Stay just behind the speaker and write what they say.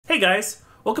Hey guys,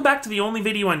 welcome back to the only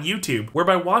video on YouTube where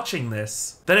by watching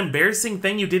this, that embarrassing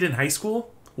thing you did in high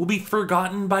school will be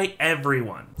forgotten by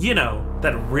everyone. You know,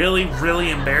 that really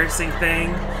embarrassing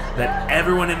thing that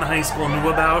everyone in the high school knew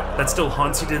about that still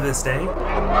haunts you to this day?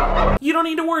 You don't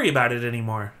need to worry about it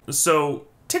anymore. So,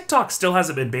 TikTok still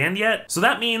hasn't been banned yet, so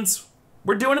that means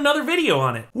we're doing another video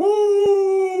on it. Woo!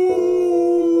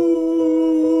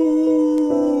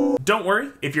 Don't worry,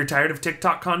 if you're tired of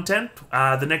TikTok content,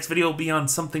 the next video will be on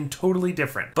something totally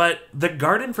different. But the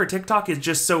garden for TikTok is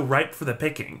just so ripe for the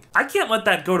picking. I can't let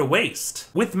that go to waste.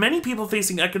 With many people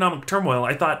facing economic turmoil,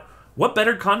 I thought, what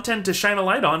better content to shine a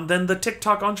light on than the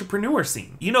TikTok entrepreneur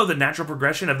scene? You know the natural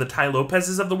progression of the Tai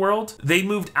Lopez's of the world? They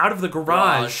moved out of the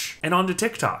garage and onto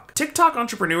TikTok. TikTok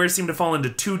entrepreneurs seem to fall into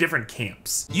two different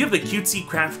camps. You have the cutesy,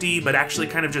 crafty, but actually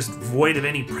kind of just void of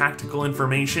any practical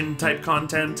information type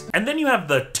content. And then you have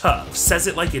the tough, says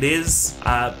it like it is,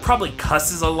 probably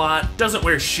cusses a lot, doesn't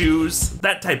wear shoes,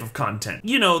 that type of content.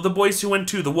 You know, the boys who went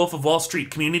to the Wolf of Wall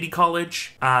Street Community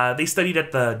College. They studied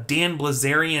at the Dan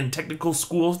Blazarian Technical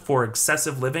School for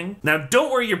excessive living. Now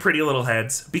don't worry your pretty little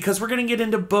heads, because we're gonna get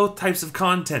into both types of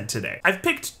content today. I've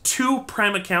picked two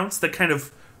prime accounts that kind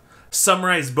of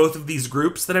summarize both of these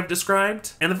groups that I've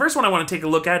described. And the first one I want to take a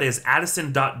look at is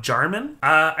addison.jarman.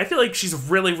 I feel like she's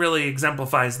really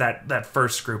exemplifies that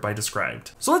first group I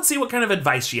described. So let's see what kind of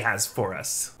advice she has for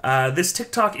us. This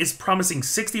TikTok is promising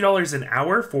 $60 an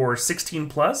hour for 16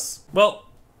 plus. Well,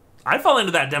 I fall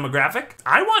into that demographic.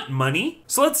 I want money,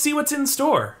 so let's see what's in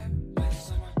store.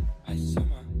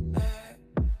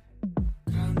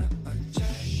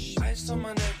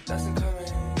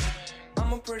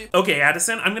 Okay,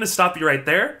 Addison, I'm gonna stop you right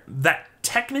there. That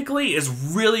technically is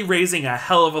really raising a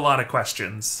hell of a lot of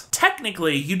questions.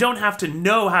 Technically, you don't have to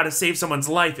know how to save someone's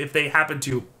life if they happen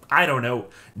to, I don't know,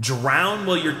 drown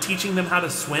while you're teaching them how to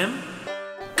swim.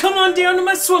 Come on down to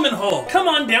my swimming hole. Come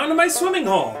on down to my swimming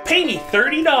hole. Pay me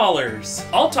 $30.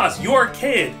 I'll toss your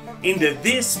kid into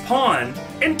this pond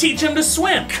and teach him to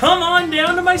swim. Come on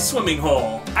down to my swimming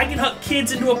hole. I can hook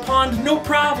kids into a pond, no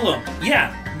problem.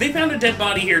 Yeah, they found a dead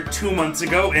body here 2 months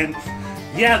ago, and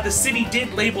yeah, the city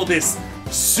did label this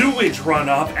sewage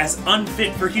runoff as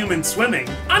unfit for human swimming.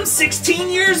 I'm 16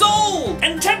 years old,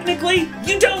 and technically,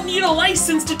 you don't need a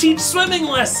license to teach swimming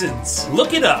lessons.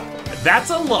 Look it up.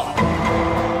 That's a law.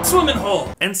 Swimming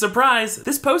hole. And surprise,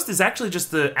 this post is actually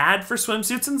just the ad for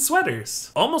swimsuits and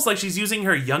sweaters. Almost like she's using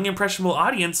her young impressionable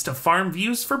audience to farm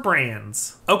views for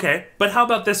brands. Okay, but how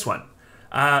about this one?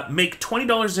 Make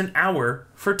 $20 an hour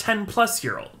for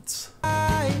 10-plus-year-olds.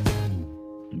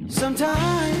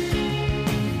 Sometimes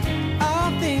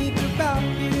I'll think about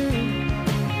you.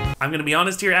 I'm gonna be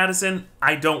honest here, Addison.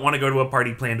 I don't want to go to a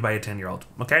party planned by a 10-year-old,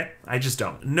 okay? I just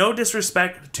don't. No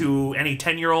disrespect to any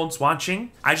 10-year-olds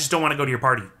watching. I just don't want to go to your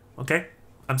party, okay?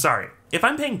 I'm sorry. If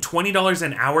I'm paying $20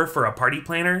 an hour for a party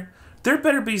planner, there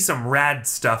better be some rad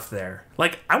stuff there.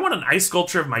 Like, I want an ice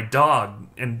sculpture of my dog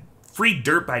and free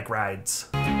dirt bike rides.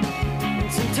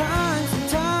 Sometimes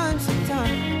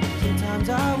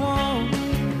I won't.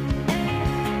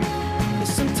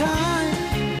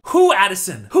 Sometimes. Who,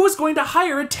 Addison? Who is going to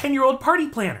hire a 10-year-old party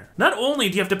planner? Not only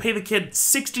do you have to pay the kid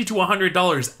 $60 to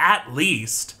 $100 at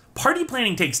least, party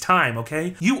planning takes time,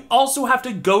 okay? You also have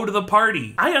to go to the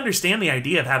party. I understand the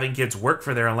idea of having kids work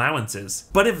for their allowances,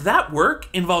 but if that work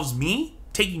involves me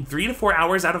taking 3 to 4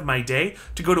 hours out of my day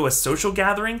to go to a social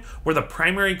gathering where the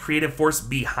primary creative force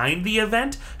behind the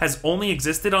event has only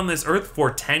existed on this earth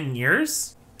for 10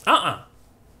 years? I'm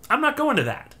not going to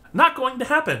that. Not going to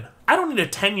happen. I don't need a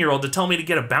 10-year-old to tell me to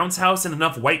get a bounce house and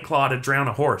enough White Claw to drown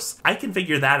a horse. I can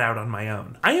figure that out on my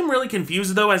own. I am really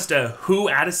confused though as to who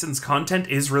Addison's content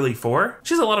is really for.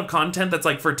 She has a lot of content that's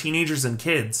like for teenagers and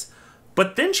kids.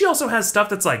 But then she also has stuff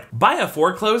that's like, buy a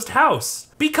foreclosed house,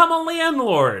 become a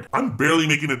landlord. I'm barely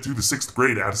making it through the 6th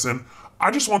grade, Addison.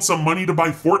 I just want some money to buy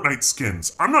Fortnite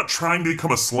skins. I'm not trying to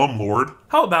become a slumlord.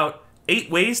 How about 8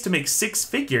 ways to make 6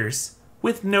 figures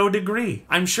with no degree?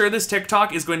 I'm sure this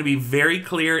TikTok is going to be very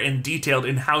clear and detailed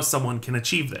in how someone can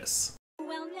achieve this.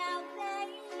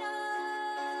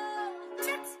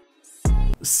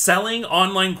 Selling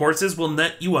online courses will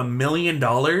net you $1 million?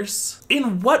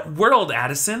 In what world,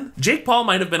 Addison? Jake Paul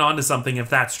might have been onto something if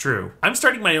that's true. I'm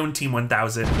starting my own Team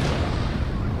 1000.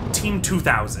 Team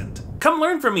 2000. Come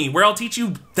learn from me where I'll teach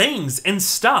you things and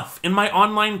stuff in my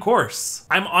online course.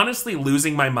 I'm honestly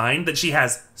losing my mind that she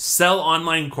has sell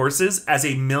online courses as a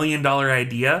 $1 million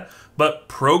idea, but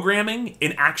programming,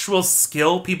 an actual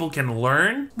skill people can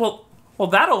learn? Well,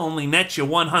 that'll only net you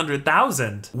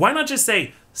 100,000. Why not just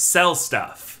say sell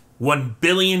stuff? $1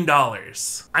 billion.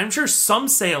 I'm sure some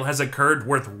sale has occurred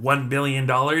worth $1 billion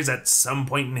at some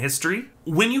point in history.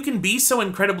 When you can be so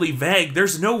incredibly vague,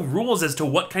 there's no rules as to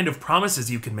what kind of promises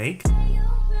you can make.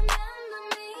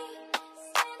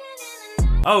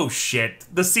 Oh shit,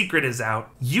 the secret is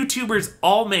out. YouTubers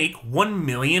all make $1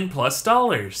 million+.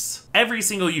 Every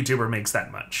single YouTuber makes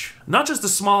that much. Not just a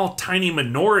small, tiny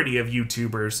minority of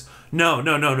YouTubers. No,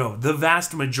 the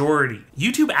vast majority.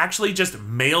 YouTube actually just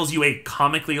mails you a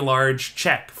comically large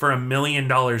check for $1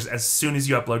 million as soon as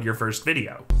you upload your first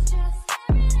video.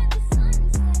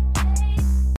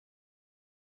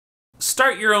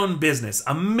 Start your own business,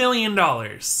 $1 million.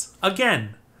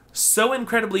 Again, so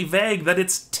incredibly vague that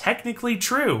it's technically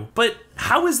true. But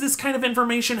how is this kind of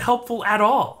information helpful at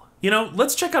all? You know,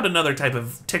 let's check out another type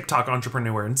of TikTok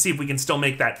entrepreneur and see if we can still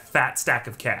make that fat stack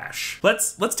of cash.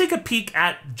 Let's take a peek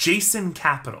at Jason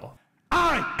Capital.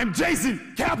 I am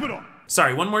Jason Capital.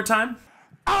 Sorry, one more time.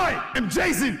 I am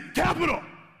Jason Capital.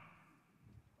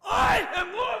 I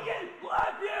am Morgan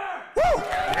Blackbeard. Woo!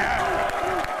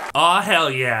 Yeah. Aw,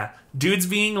 hell yeah. Dude's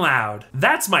being loud.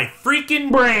 That's my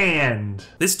freaking brand.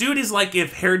 This dude is like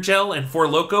if Hair Gel and Four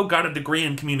Loko got a degree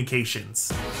in communications.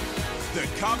 The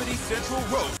Comedy Central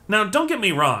Roast. Now, don't get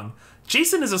me wrong.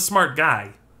 Jason is a smart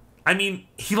guy. I mean,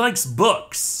 he likes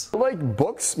books. I like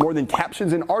books more than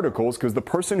captions and articles because the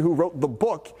person who wrote the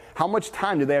book, how much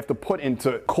time do they have to put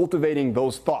into cultivating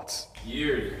those thoughts?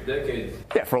 Years, decades.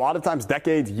 Yeah, for a lot of times,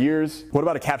 decades, years. What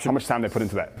about a caption? How much time they put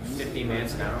into that? 50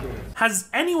 minutes now. Has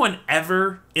anyone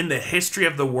ever in the history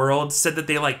of the world said that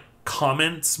they like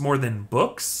comments more than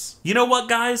books? You know what,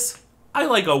 guys? I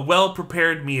like a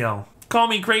well-prepared meal. Call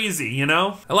me crazy, you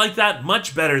know? I like that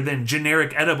much better than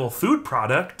generic edible food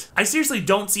product. I seriously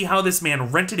don't see how this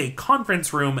man rented a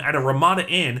conference room at a Ramada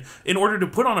Inn in order to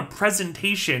put on a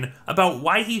presentation about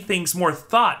why he thinks more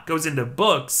thought goes into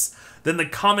books than the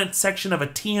comment section of a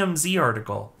TMZ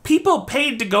article. People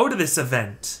paid to go to this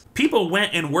event. People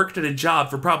went and worked at a job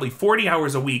for probably 40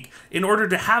 hours a week in order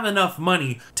to have enough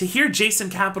money to hear Jason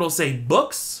Capital say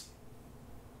books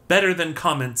better than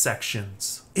comment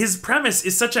sections. His premise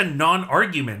is such a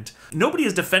non-argument. Nobody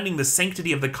is defending the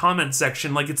sanctity of the comment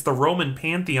section like it's the Roman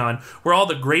pantheon where all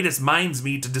the greatest minds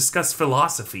meet to discuss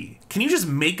philosophy. Can you just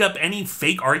make up any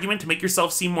fake argument to make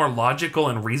yourself seem more logical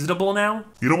and reasonable now?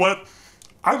 You know what?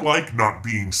 I like not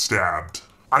being stabbed.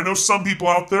 I know some people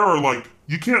out there are like,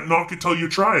 you can't knock it till you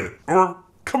try it. Or,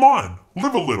 come on,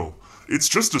 live a little. It's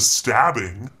just a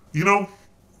stabbing. You know,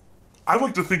 I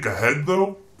like to think ahead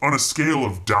though, on a scale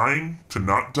of dying to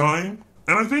not dying.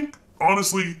 And I think,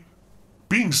 honestly,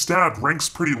 being stabbed ranks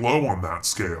pretty low on that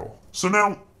scale. So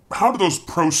now, how do those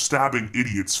pro-stabbing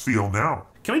idiots feel now?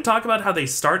 Can we talk about how they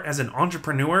start as an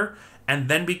entrepreneur and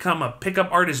then become a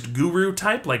pickup artist guru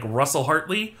type like Russell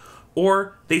Hartley?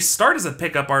 Or they start as a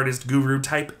pickup artist guru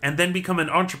type and then become an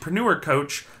entrepreneur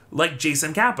coach like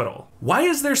Jason Capital. Why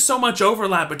is there so much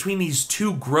overlap between these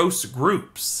two gross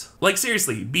groups? Like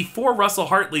seriously, before Russell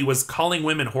Hartley was calling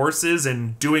women horses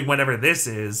and doing whatever this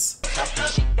is,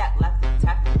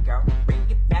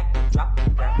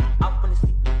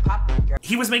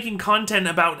 he was making content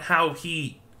about how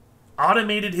he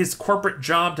automated his corporate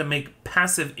job to make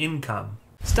passive income.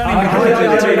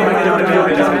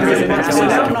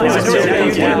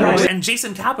 And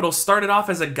Jason Capital started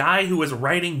off as a guy who was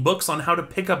writing books on how to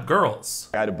pick up girls.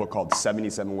 I had a book called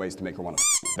 77 Ways to Make Her Want to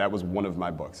That was one of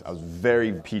my books. I was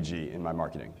very PG in my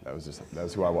marketing. That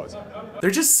was who I was.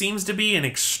 There just seems to be an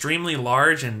extremely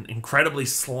large and incredibly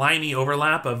slimy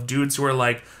overlap of dudes who are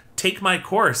like, take my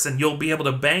course and you'll be able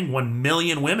to bang 1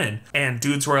 million women. And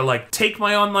dudes who are like, take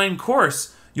my online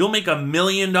course, you'll make $1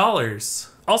 million.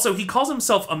 Also, he calls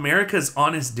himself America's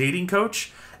honest dating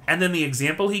coach, and then the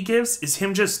example he gives is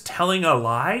him just telling a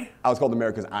lie. I was called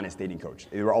America's honest dating coach.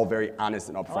 They were all very honest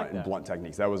and upfront and blunt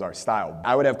techniques. That was our style.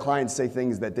 I would have clients say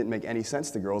things that didn't make any sense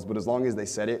to girls, but as long as they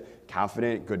said it,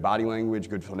 confident, good body language,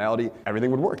 good tonality, everything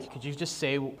would work. Could you just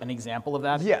say an example of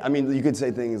that? Yeah, I mean, you could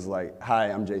say things like,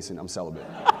 hi, I'm Jason, I'm celibate.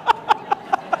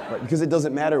 Right, because it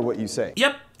doesn't matter what you say.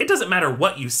 Yep, it doesn't matter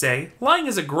what you say. Lying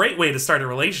is a great way to start a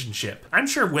relationship. I'm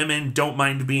sure women don't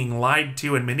mind being lied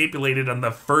to and manipulated on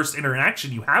the first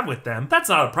interaction you have with them. That's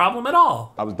not a problem at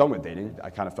all. I was done with dating. I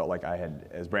kind of felt like I had,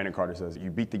 as Brandon Carter says, you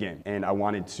beat the game. And I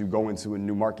wanted to go into a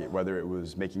new market, whether it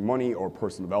was making money or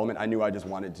personal development. I knew I just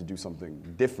wanted to do something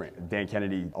different. Dan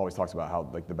Kennedy always talks about how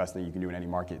like the best thing you can do in any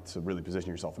market to really position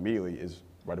yourself immediately is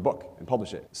write a book and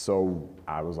publish it. So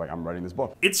I was like, I'm writing this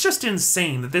book. It's just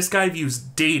insane that this guy views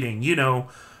dating, you know,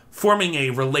 forming a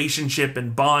relationship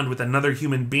and bond with another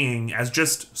human being as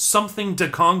just something to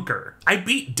conquer. I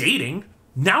beat dating.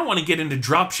 Now I want to get into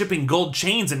drop shipping gold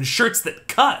chains and shirts that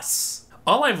cuss.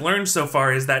 All I've learned so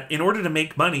far is that in order to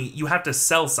make money, you have to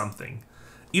sell something.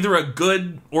 Either a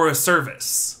good or a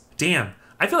service. Damn,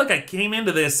 I feel like I came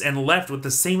into this and left with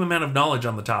the same amount of knowledge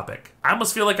on the topic. I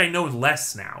almost feel like I know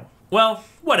less now. Well,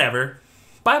 whatever.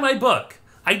 Buy my book.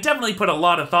 I definitely put a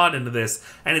lot of thought into this,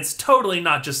 and it's totally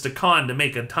not just a con to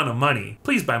make a ton of money.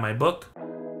 Please buy my book.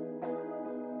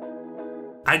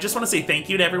 I just want to say thank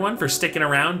you to everyone for sticking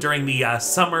around during the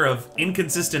summer of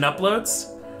inconsistent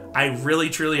uploads. I really,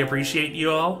 truly appreciate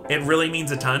you all. It really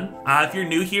means a ton. If you're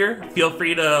new here, feel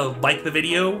free to like the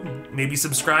video, maybe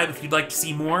subscribe if you'd like to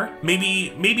see more.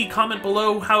 Maybe comment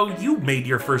below how you made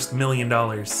your first $1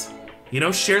 million. You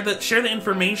know, share the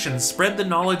information, spread the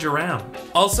knowledge around.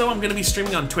 Also, I'm gonna be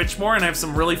streaming on Twitch more, and I have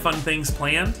some really fun things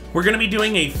planned. We're gonna be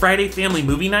doing a Friday family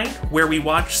movie night where we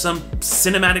watch some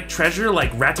cinematic treasure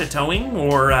like Ratatoing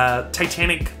or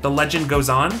Titanic: The Legend Goes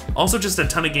On. Also, just a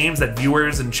ton of games that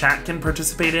viewers and chat can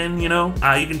participate in, you know.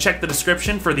 You can check the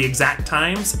description for the exact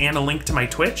times and a link to my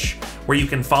Twitch where you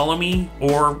can follow me,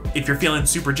 or if you're feeling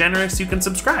super generous, you can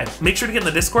subscribe. Make sure to get in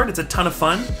the Discord, it's a ton of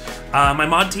fun. My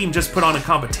mod team just put on a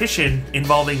competition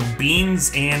involving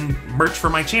beans and merch for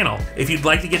my channel. If you'd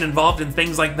like to get involved in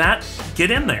things like that, get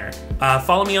in there.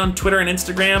 Follow me on Twitter and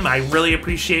Instagram. I really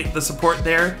appreciate the support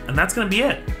there, and that's gonna be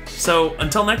it. So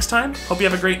until next time, hope you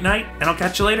have a great night, and I'll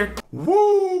catch you later.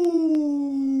 Woo!